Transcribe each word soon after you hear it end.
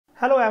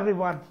Hello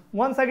everyone.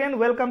 Once again,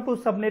 welcome to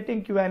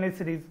Subnetting Q&A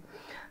series.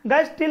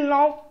 Guys, till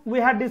now we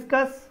had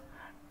discussed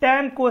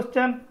 10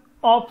 questions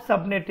of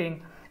subnetting,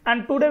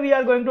 and today we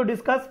are going to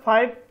discuss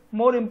 5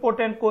 more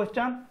important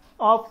questions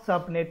of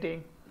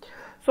subnetting.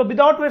 So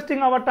without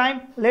wasting our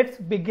time, let's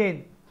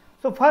begin.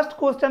 So first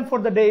question for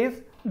the day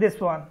is this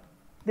one.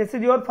 This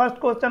is your first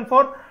question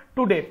for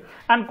today,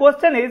 and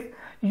question is,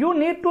 you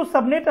need to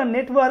subnet a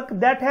network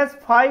that has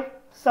 5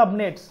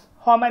 subnets.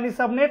 How many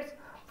subnets?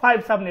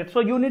 5 subnets.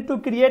 So you need to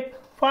create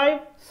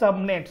 5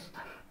 subnets,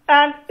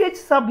 and each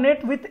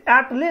subnet with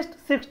at least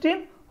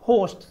 16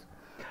 hosts.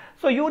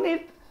 So you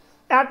need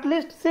at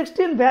least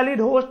 16 valid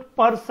hosts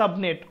per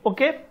subnet.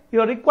 Okay,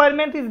 your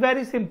requirement is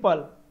very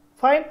simple.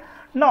 Fine.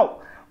 Now,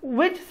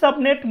 which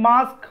subnet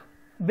mask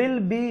will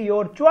be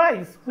your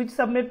choice? Which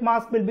subnet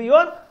mask will be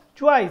your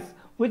choice?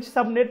 Which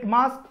subnet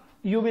mask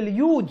you will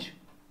use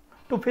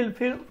to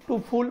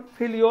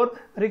fulfill your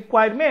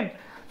requirement?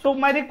 So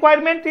my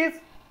requirement is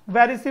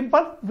very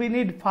simple. We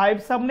need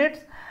 5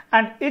 subnets,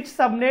 and each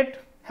subnet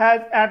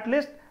has at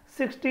least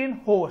 16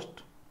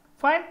 hosts.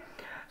 Fine.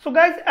 So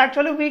guys,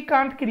 actually we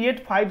can't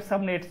create 5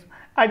 subnets.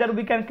 Either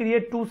we can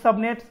create 2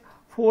 subnets,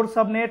 4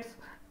 subnets,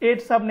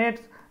 8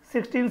 subnets,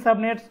 16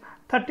 subnets,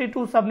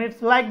 32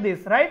 subnets, like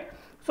this, right?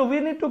 So we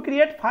need to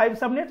create 5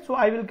 subnets. So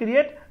I will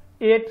create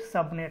 8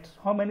 subnets.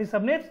 How many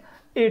subnets?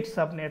 8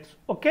 subnets.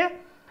 Okay.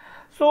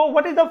 So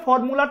what is the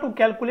formula to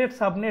calculate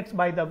subnets,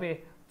 by the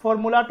way?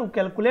 Formula to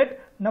calculate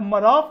number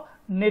of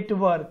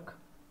network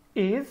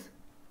is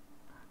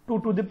 2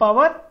 to the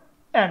power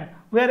n,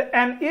 where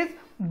n is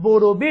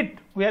borrow bit.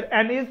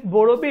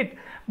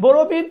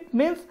 Borrow bit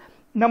means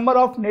number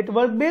of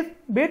network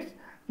bits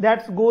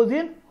that goes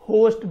in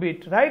host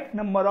bit, right?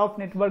 Number of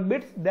network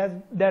bits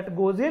that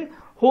goes in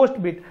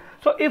host bit.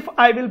 So if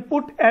I will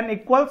put n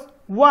equals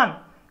 1,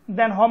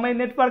 then how many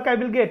network I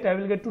will get? I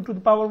will get 2 to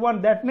the power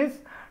 1. That means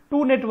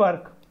 2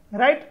 network,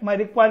 right? My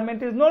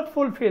requirement is not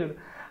fulfilled.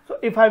 So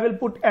if I will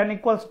put n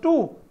equals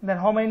 2, then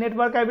how many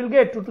network I will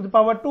get? 2 to the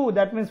power 2,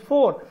 that means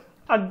 4.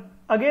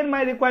 Again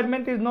my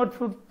requirement is not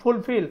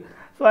fulfilled.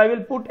 So I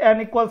will put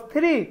n equals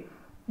 3,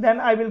 then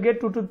I will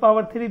get 2 to the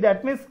power 3,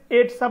 that means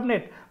 8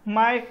 subnet.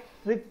 My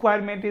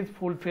requirement is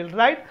fulfilled,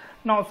 right?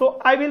 Now, so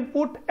I will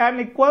put n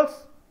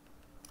equals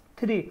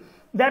 3.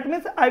 That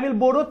means I will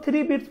borrow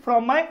 3 bits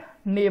from my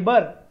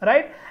neighbor,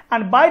 right?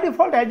 And by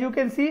default, as you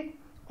can see,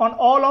 on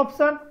all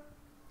option,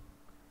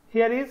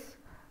 here is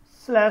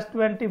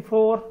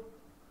 /24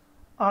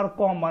 are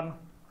common,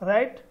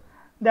 right?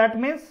 That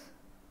means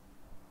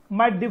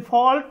my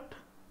default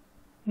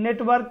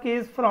network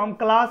is from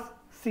class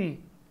C.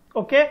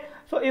 Okay,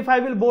 so if I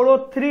will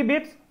borrow 3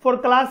 bits for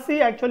class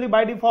C, actually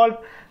by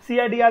default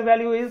CIDR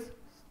value is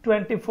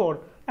 24,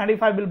 and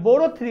if I will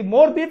borrow 3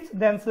 more bits,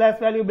 then slash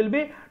value will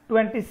be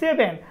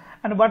 27.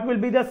 And what will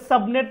be the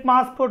subnet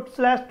mask for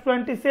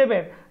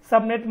 /27?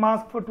 Subnet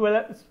mask for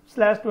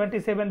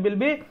 /27 will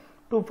be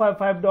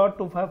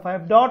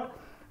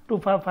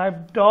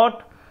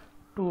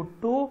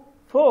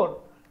 255.255.255.224.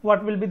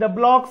 What will be the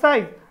block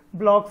size?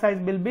 Block size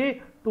will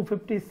be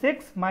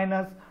 256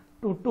 minus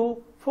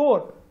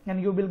 224,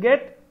 and you will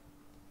get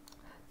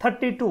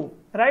 32,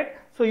 right?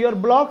 So your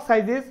block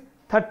size is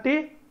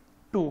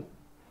 32.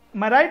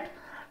 Am I right?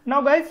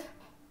 Now guys,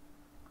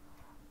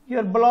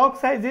 your block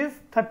size is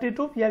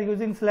 32. We are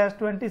using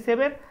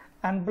 /27,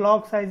 and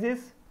block size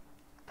is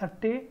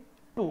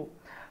 32.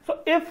 So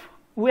if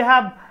we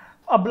have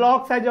a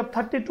block size of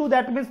 32,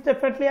 that means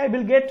definitely I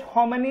will get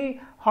how many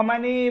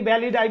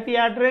valid IP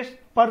address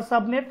per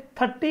subnet?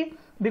 30,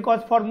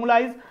 because formula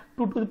is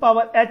 2 to the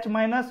power h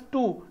minus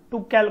 2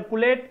 to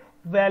calculate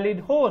valid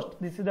host.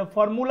 This is the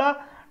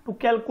formula to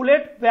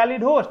calculate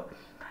valid host.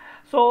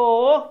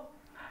 So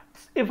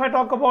if I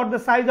talk about the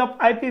size of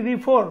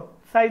IPv4,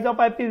 size of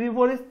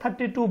IPv4 is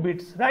 32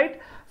 bits, right?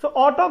 So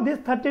out of these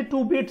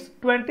 32 bits,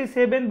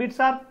 27 bits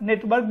are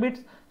network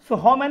bits. So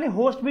how many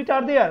host bits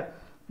are there?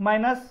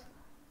 Minus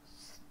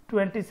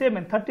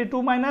 27.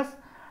 32 minus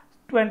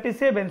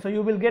 27, so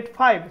you will get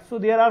 5. So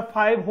there are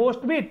 5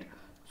 host bit.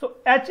 So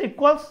h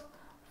equals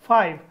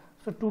 5.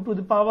 So 2 to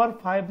the power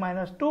 5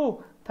 minus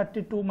 2,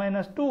 32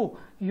 minus 2,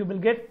 you will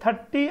get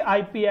 30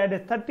 IP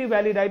address, 30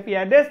 valid IP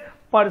address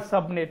per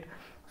subnet.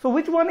 So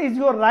which one is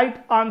your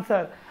right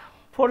answer?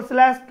 For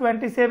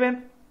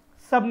 /27,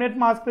 subnet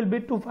mask will be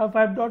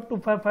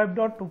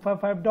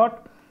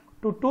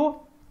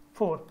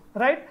 255.255.255.224,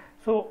 right?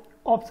 So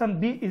option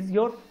B is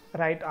your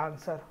right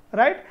answer,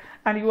 right?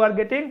 And you are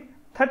getting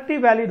 30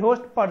 valid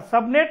hosts per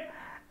subnet,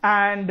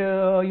 and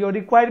your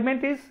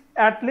requirement is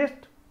at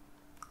least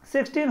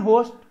 16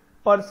 hosts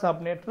per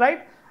subnet,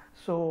 right?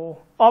 So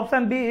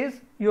option B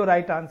is your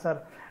right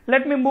answer.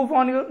 Let me move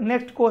on your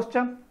next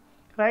question,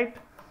 right?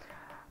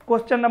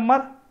 Question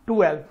number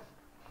 12,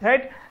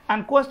 right?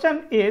 And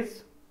question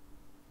is,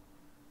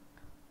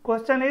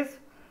 what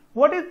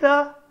is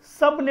the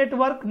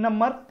subnetwork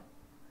number?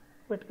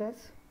 Wait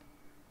guys,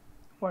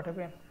 what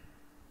happened?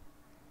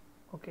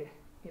 Okay,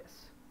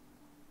 yes.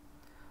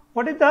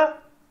 What is the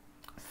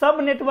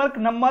subnetwork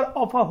number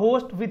of a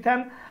host with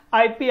an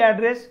IP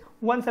address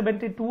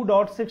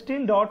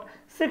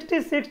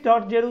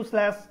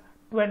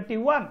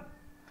 172.16.66.0/21.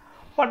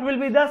 What will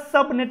be the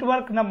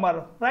subnetwork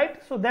number,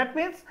 right? So that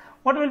means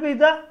what will be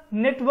the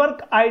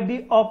network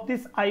ID of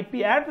this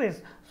IP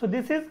address? So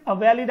this is a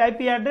valid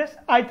IP address.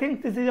 I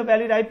think this is a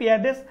valid IP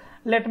address.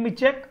 Let me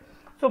check.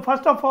 So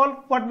first of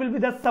all, what will be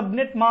the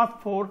subnet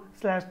mask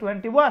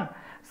 4/21?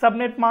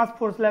 Subnet mask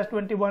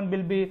 4/21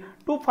 will be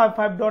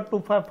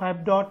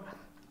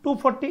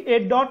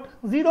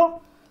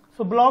 255.255.248.0.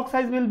 So block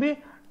size will be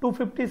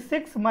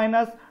 256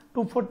 minus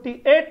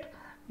 248.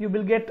 You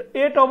will get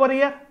 8 over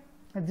here,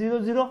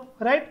 00,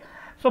 right?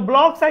 So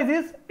block size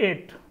is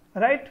 8,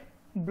 right?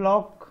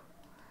 Block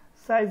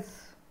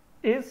size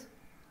is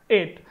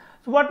 8.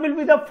 So what will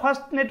be the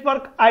first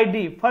network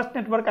ID? First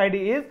network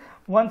ID is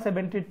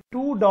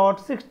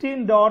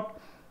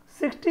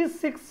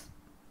 172.16.66,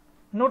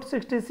 not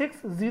 66,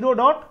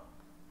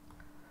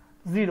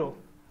 0.0.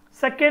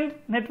 Second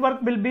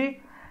network will be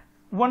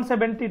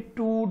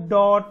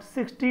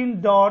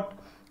 172.16.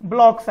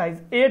 block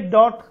size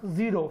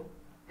 8.0.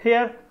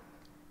 Here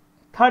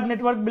third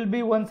network will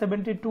be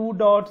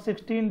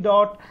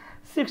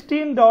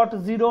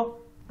 172.16.16.0,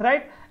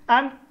 right?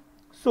 And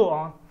so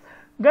on.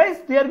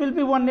 Guys, there will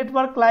be one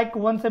network like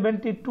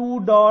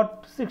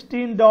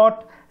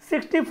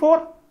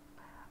 172.16.64.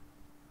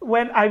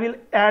 When I will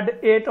add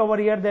 8 over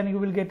here, then you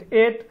will get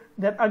 8.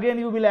 Then again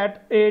you will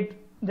add 8.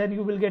 Then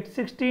you will get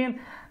 16.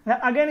 Then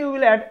again you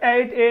will add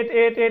 8, 8,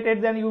 8, 8,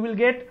 8. Then you will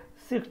get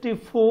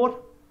 64.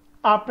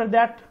 After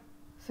that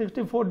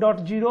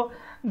 64.0.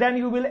 Then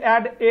you will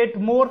add 8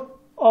 more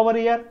over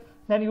here.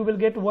 Then you will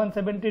get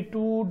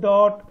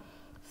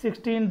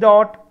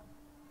 172.16.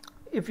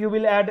 If you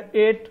will add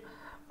 8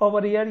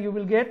 over here, you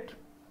will get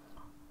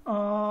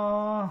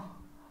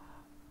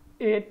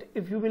 8.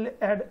 If you will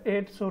add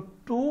 8, so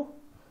 2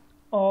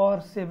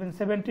 or 7,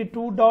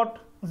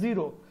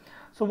 72.0.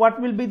 So what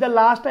will be the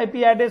last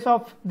IP address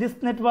of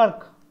this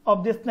network?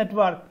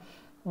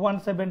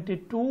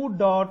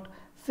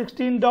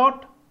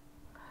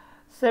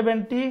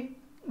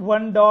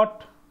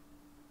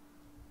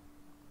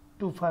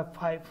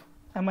 172.16.71.255.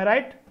 Am I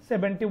right?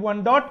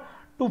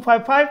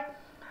 71.255.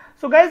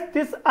 So guys,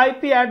 this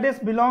IP address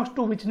belongs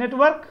to which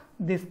network?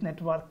 This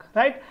network,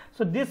 right?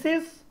 So this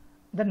is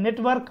the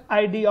network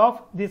ID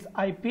of this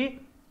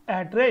IP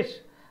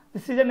address.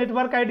 This is the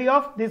network ID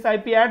of this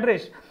IP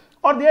address.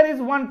 Or there is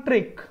one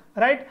trick,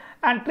 right?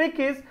 And trick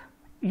is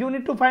you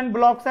need to find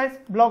block size.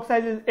 Block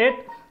size is 8.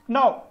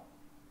 Now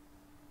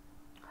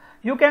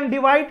you can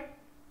divide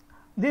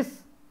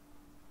this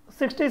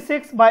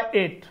 66 by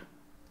 8.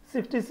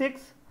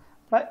 66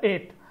 by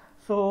 8.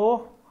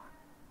 So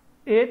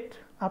 8.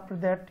 After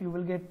that you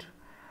will get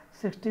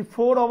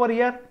 64 over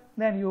here.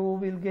 Then you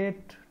will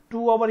get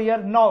 2 over here.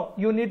 Now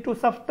you need to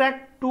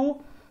subtract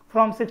 2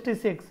 from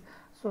 66.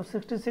 So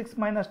 66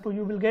 minus 2,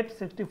 you will get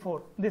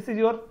 64. This is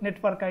your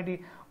network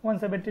ID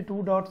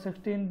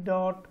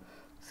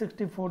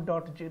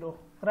 172.16.64.0,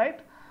 right?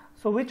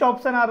 So which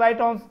option are right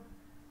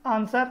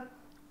answer?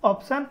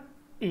 Option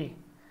E.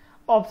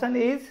 Option E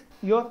is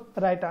your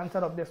right answer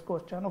of this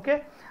question.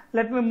 Okay,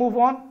 let me move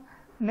on.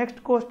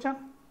 Next question,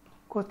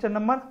 question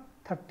number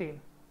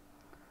 13.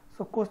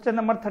 So question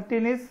number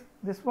 13 is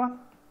this one,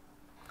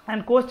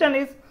 and question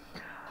is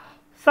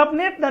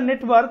subnet the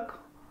network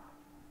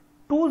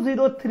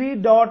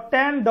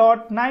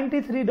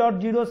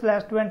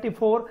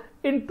 203.10.93.0/24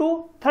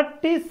 into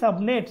 30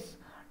 subnets.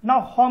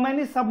 Now how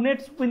many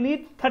subnets we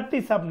need?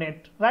 30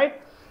 subnet,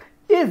 right?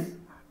 Is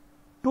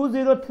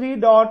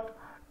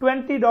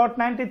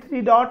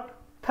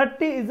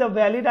 203.20.93.30 is a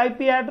valid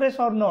IP address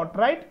or not,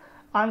 right?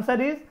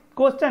 Answer is,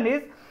 question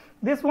is,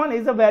 this one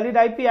is a valid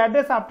IP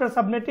address after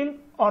subnetting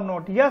or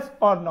not? Yes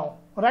or no,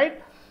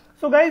 right?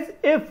 So guys,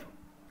 if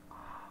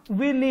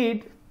we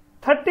need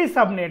 30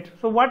 subnet,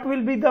 so what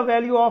will be the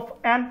value of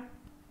n?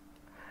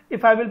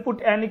 If I will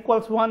put n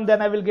equals 1,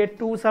 then I will get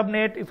 2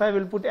 subnet. If I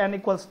will put n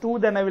equals 2,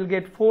 then I will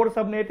get 4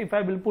 subnet. If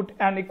I will put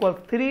n equals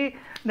 3,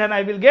 then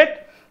I will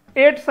get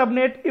 8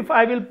 subnet. If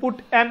I will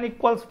put n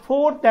equals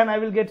 4, then I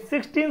will get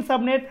 16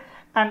 subnet.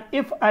 And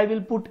if I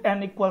will put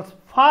n equals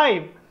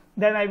 5,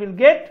 then I will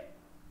get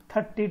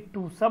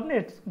 32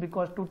 subnets,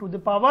 because 2 to the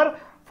power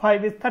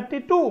 5 is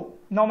 32.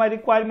 Now my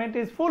requirement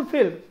is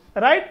fulfilled,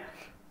 right?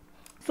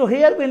 So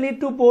here we need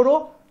to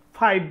borrow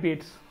 5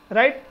 bits,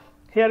 right?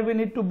 Here we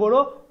need to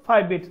borrow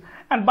 5 bits.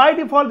 And by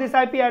default, this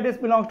IP address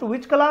belongs to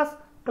which class?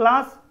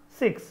 Class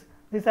 6.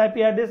 This IP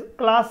address,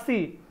 class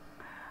C.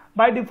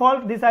 By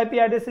default, this IP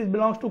address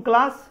belongs to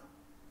class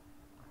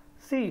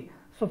C.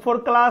 So for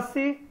class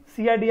C,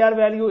 CIDR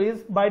value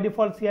is, by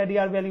default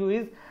CIDR value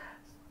is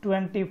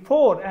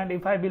 24. And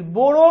if I will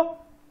borrow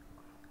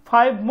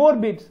 5 more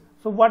bits,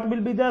 so what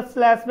will be the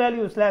slash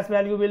value? Slash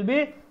value will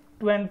be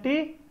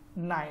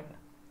 29.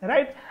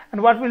 Right?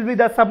 And what will be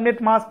the subnet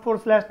mask for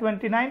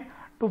 /29?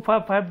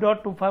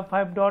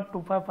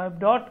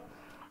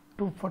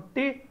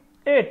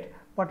 255.255.255.248.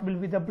 What will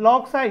be the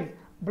block size?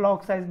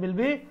 Block size will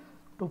be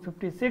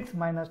 256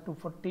 minus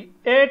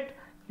 248.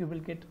 You will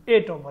get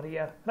 8 over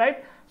here,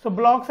 right? So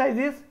block size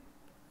is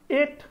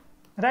 8.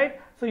 right?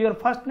 So your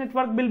first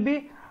network will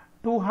be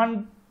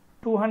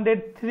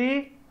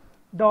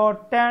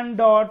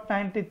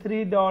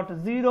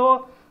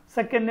 203.10.93.0.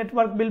 second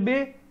network will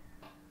be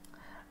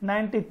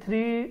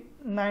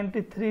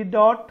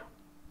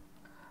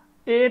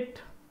 93.8,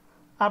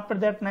 after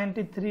that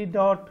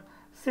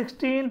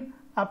 93.16,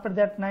 after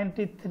that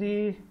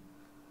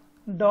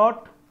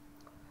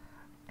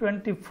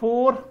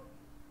 93.24,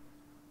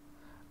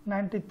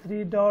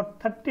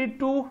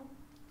 93.32,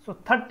 so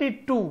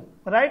 32,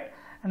 right?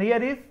 And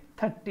here is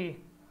 30.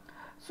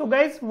 So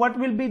guys, what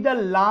will be the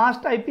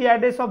last IP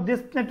address of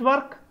this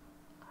network?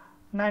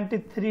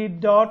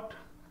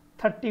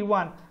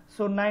 93.31.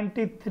 so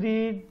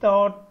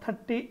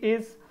 93.30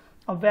 is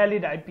a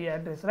valid IP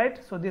address, right?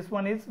 So this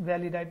one is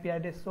valid IP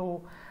address.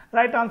 So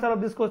right answer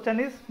of this question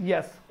is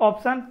yes,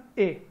 option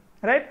A,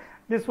 right?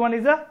 This one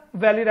is a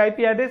valid IP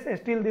address,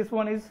 still this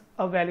one is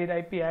a valid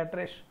IP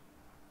address.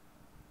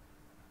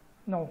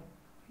 No,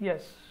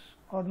 yes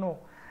or no,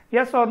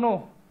 yes or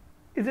no,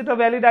 is it a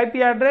valid IP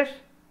address?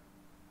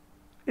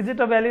 Is it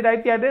a valid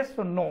IP address?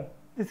 So no,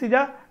 this is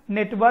a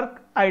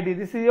network ID,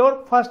 this is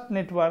your first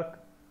network.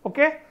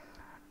 Okay,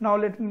 now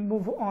let me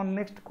move on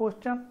next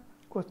question,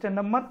 question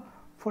number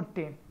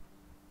 14.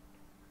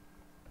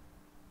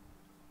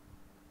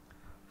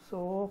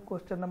 So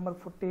question number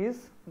 40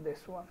 is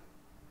this one,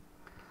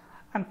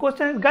 and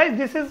question is, guys,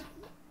 this is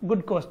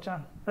good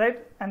question, right?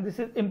 And this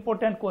is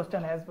important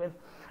question as well.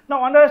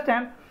 Now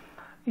understand,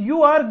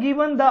 you are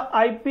given the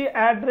IP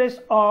address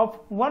of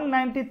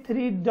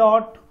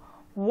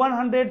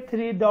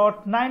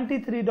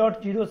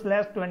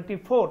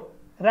 193.103.93.0/24,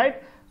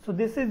 right? So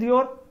this is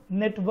your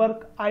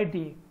network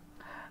ID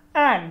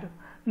and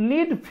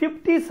need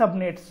 50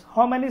 subnets.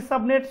 How many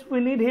subnets we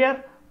need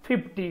here?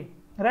 50,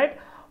 right?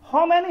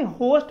 How many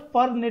hosts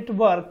per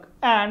network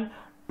and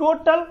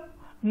total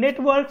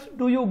networks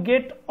do you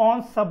get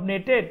on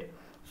subnetted?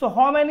 So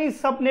how many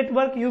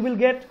subnetwork you will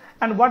get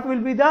and what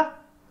will be the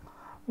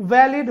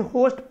valid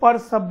host per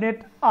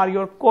subnet are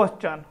your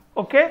question.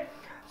 Okay,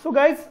 so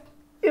guys,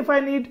 if I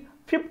need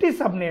 50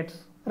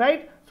 subnets,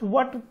 right? So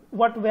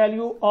what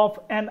value of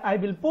n I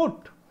will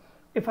put?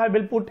 If I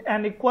will put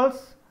n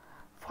equals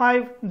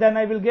 5, then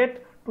I will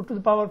get 2 to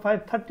the power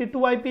 5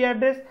 32 IP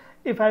address.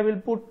 If I will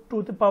put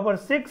 2 to the power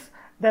 6,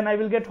 then I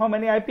will get how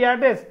many IP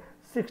address?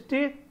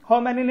 60. How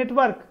many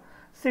network?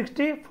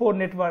 64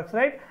 networks,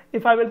 right?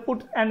 If I will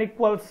put n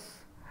equals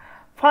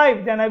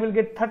 5, then I will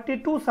get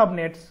 32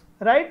 subnets,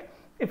 right?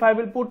 If I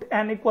will put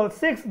n equals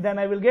 6, then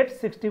I will get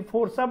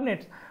 64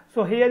 subnets.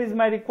 So here is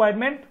my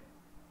requirement.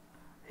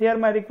 Here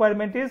my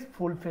requirement is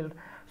fulfilled.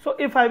 So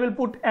if I will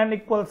put n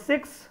equals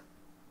 6,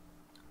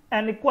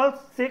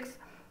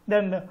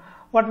 then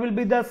what will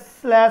be the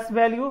slash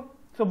value?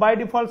 So by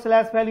default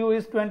slash value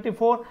is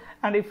 24,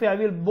 and if I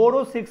will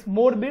borrow 6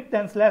 more bit,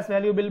 then slash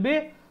value will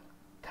be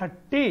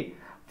 30.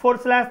 For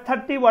slash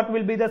 30, what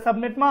will be the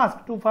subnet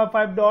mask?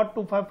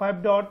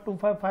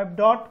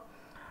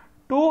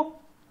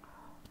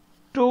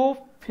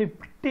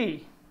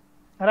 255.255.255.250,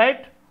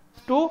 right?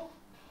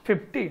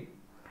 250.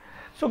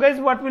 So guys,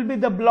 what will be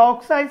the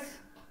block size?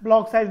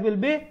 Block size will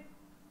be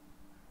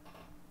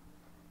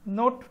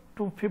not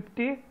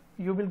 250,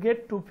 you will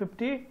get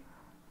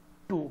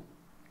 252,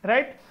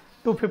 right?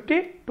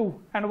 252.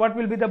 And what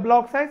will be the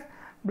block size?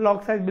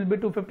 Block size will be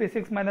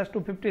 256 minus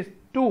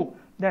 252,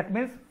 that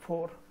means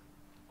 4.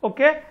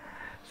 Okay,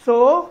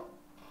 so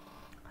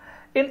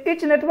in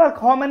each network,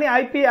 how many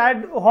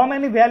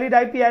valid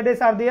IP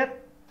address are there?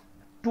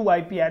 2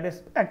 IP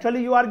address.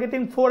 Actually you are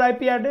getting 4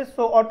 IP address,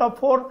 so out of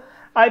 4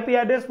 IP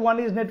address, one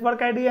is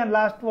network ID and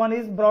last one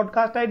is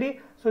broadcast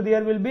ID, so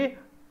there will be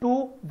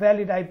 2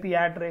 valid IP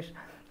address.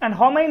 And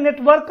how many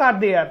network are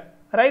there,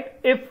 right?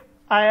 If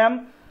I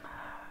am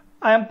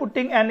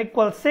putting n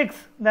equals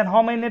 6, then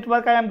how many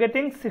network I am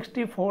getting?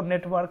 64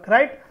 network,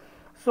 right?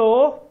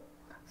 So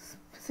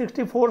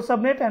 64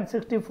 subnet and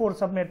 64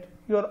 subnet.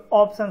 Your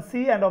option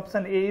C and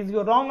option A is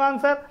your wrong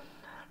answer.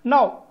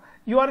 Now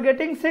you are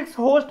getting 6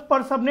 hosts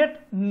per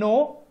subnet.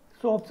 No,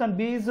 so option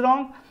B is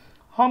wrong.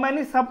 How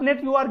many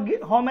subnet you are?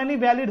 How many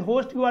valid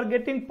hosts you are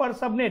getting per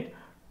subnet?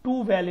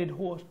 2 valid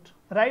hosts,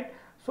 right?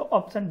 So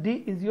option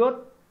D is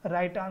your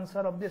right answer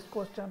of this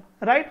question,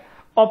 right?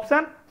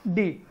 Option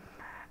D.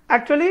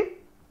 Actually,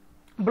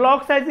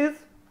 block size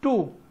is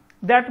 2.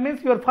 That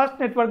means your first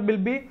network will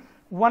be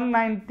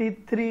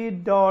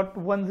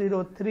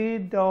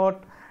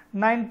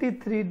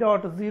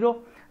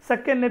 193.103.93.0.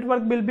 second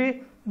network will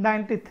be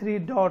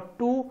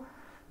 93.2.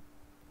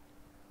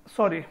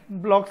 sorry,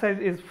 block size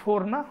is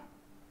 4 na,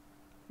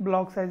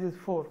 block size is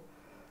 4,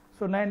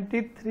 so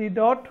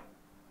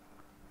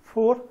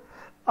 93.4,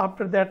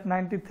 after that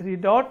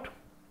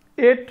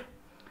 93.8.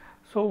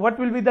 so what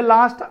will be the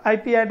last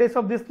IP address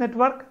of this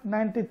network?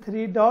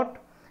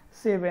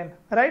 93.7,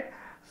 right?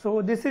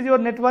 So this is your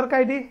network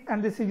ID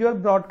and this is your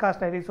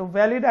broadcast ID. So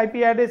valid IP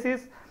address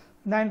is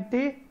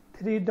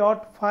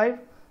 93.5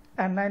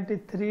 and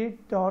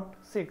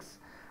 93.6.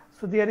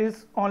 so there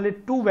is only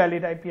 2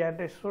 valid IP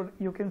address. So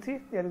you can see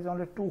there is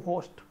only 2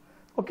 hosts.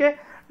 Okay,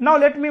 now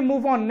let me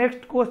move on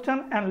next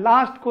question and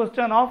last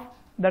question of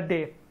the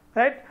day,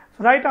 right?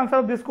 So right answer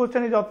of this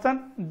question is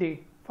option D.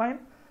 Fine.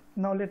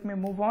 Now let me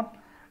move on.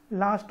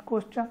 Last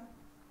question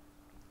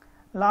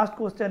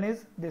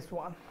is this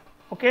one.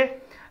 Okay,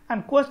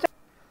 and question,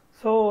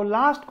 so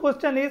last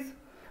question is,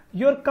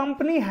 your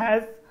company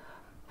has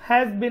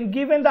been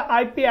given the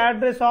IP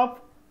address of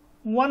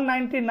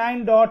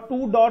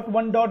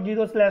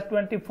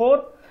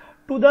 199.2.1.0/24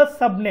 to the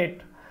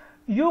subnet.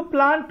 You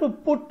plan to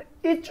put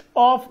each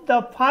of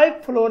the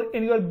 5 floors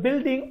in your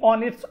building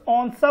on its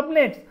own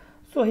subnets.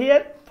 So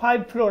here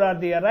 5 floors are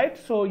there, right?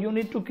 So you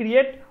need to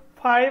create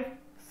 5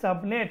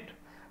 subnet.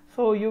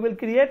 So you will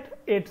create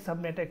 8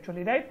 subnet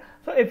actually, right?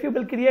 So if you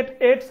will create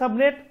 8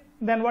 subnet,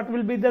 then what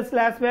will be the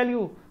slash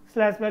value?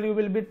 Slash value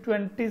will be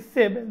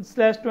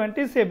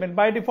 27/27.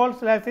 By default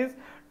slash is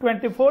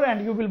 24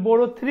 and you will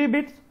borrow 3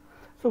 bits.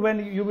 So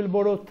when you will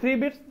borrow 3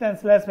 bits, then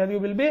slash value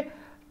will be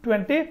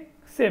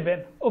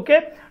 27.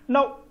 Okay.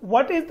 Now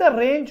what is the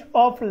range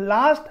of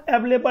last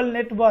available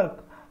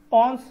network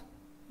on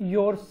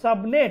your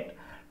subnet?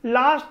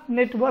 Last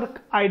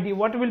network ID,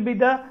 what will be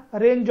the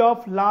range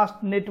of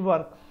last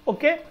network?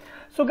 Okay,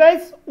 so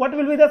guys, what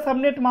will be the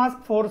subnet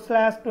mask for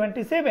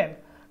 /27?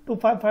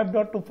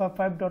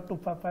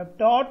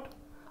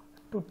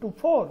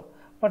 255.255.255.224.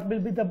 What will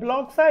be the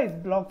block size?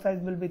 Block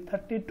size will be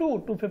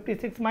 32.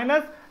 256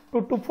 minus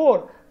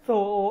 224.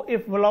 So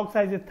if block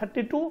size is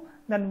 32,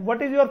 then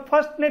what is your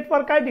first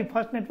network ID?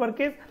 First network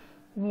is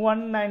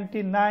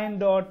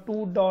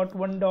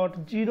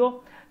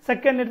 199.2.1.0.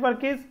 Second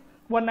network is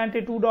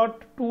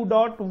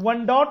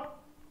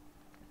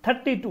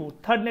 192.2.1.32.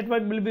 Third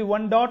network will be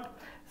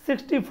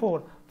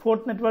 1.64.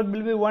 Fourth network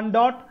will be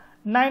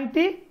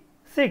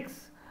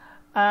 1.96.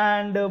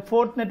 And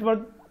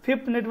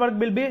fifth network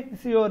will be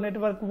your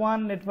network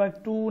 1,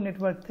 network 2,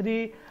 network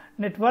 3,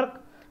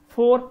 network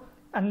 4,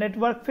 and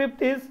network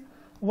fifth is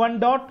 1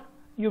 dot.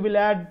 You will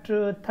add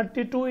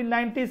 32 in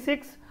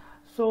 96.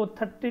 So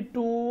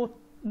 32,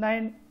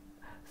 9,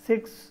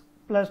 6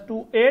 plus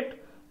 2, 8,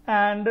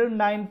 and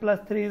 9 plus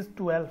 3 is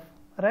 12,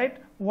 right?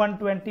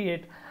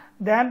 128.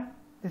 Then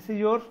this is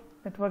your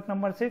network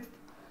number 6.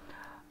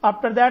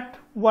 After that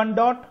 1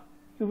 dot,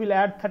 you will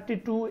add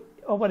 32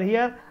 over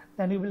here,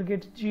 then you will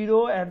get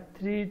 0 and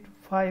 3,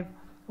 5,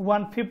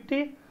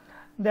 150.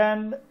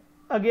 Then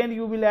again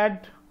you will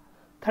add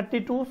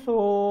 32,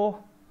 so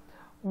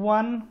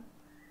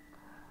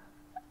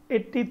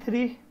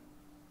 183,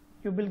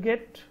 you will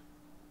get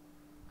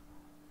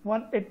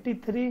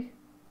 183.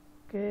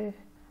 Okay,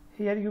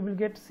 here you will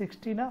get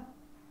 60 now,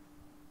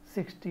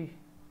 60.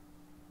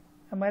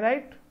 Am I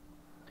right?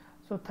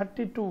 So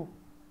 32,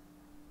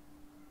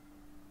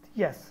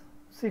 yes,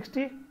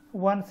 60,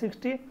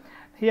 160.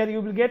 Here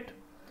you will get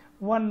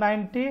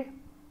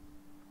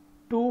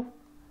 192.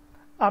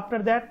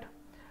 After that,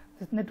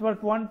 this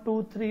network 1,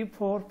 2, 3,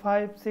 4,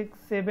 5, 6,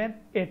 7,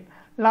 8.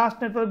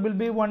 Last network will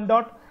be 1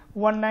 dot.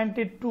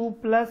 192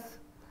 plus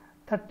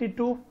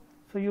 32.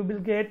 So you will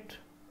get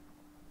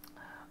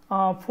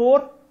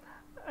 4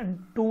 and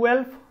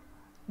 12,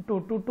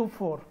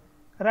 224,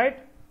 right?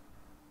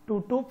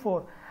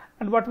 224.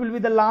 And what will be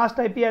the last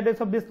IP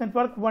address of this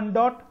network?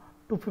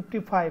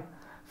 1.255.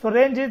 So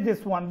range is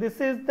this one.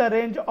 This is the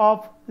range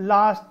of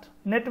last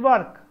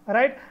network,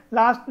 right?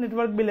 Last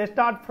network will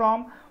start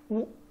from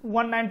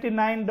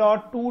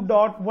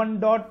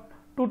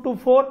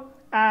 199.2.1.224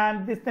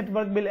 and this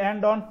network will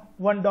end on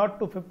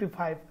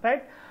 1.255,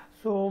 right?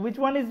 So which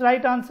one is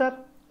right answer?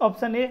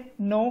 Option A,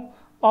 no.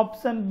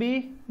 Option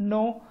B,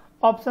 no.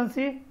 Option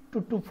C,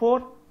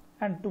 224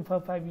 and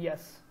 255,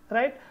 yes,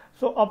 right?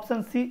 So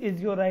option C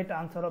is your right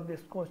answer of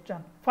this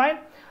question. Fine.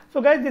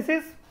 So guys, this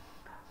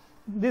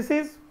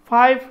is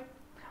 5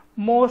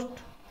 most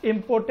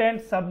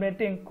important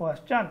subnetting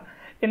question.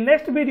 In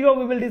next video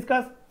we will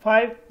discuss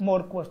 5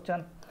 more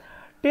questions.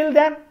 Till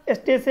then,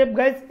 stay safe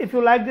guys. If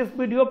you like this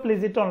video,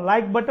 please hit on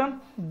like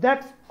button.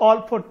 That's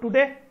all for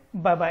today.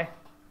 Bye bye.